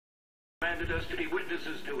appointed us to be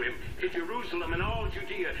witnesses to him in Jerusalem and all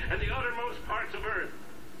Judea and the uttermost parts of earth.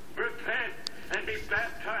 Repent and be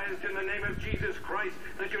baptized in the name of Jesus Christ,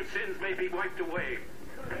 that your sins may be wiped away.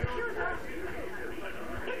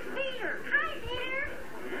 It's Peter. Hi, Peter.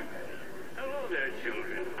 Hello there,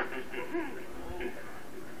 children.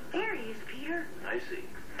 There he is, Peter. I see.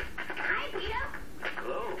 Hi, Peter.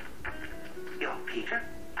 Hello. You're Peter?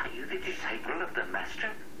 Are you the disciple of the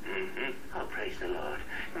Master? Mm-hmm. Oh, praise the Lord.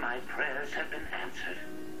 My prayers have been answered.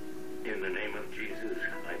 In the name of Jesus,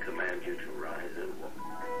 I command you to rise and walk.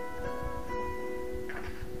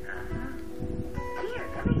 Here,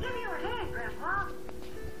 let me give you a hand, Grandpa.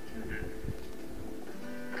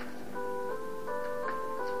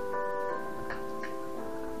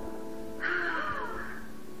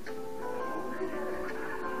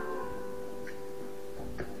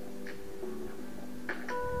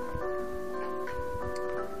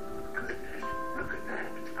 Look at that.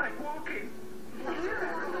 I'm walking. Oh,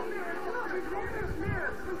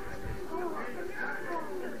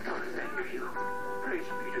 thank you. Praise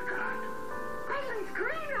be to God. Raylan's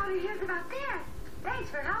granddaughter hears about that. Thanks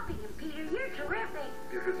for helping him, Peter. You're terrific.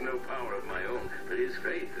 It was no power of my own, but his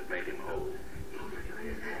faith that made him whole.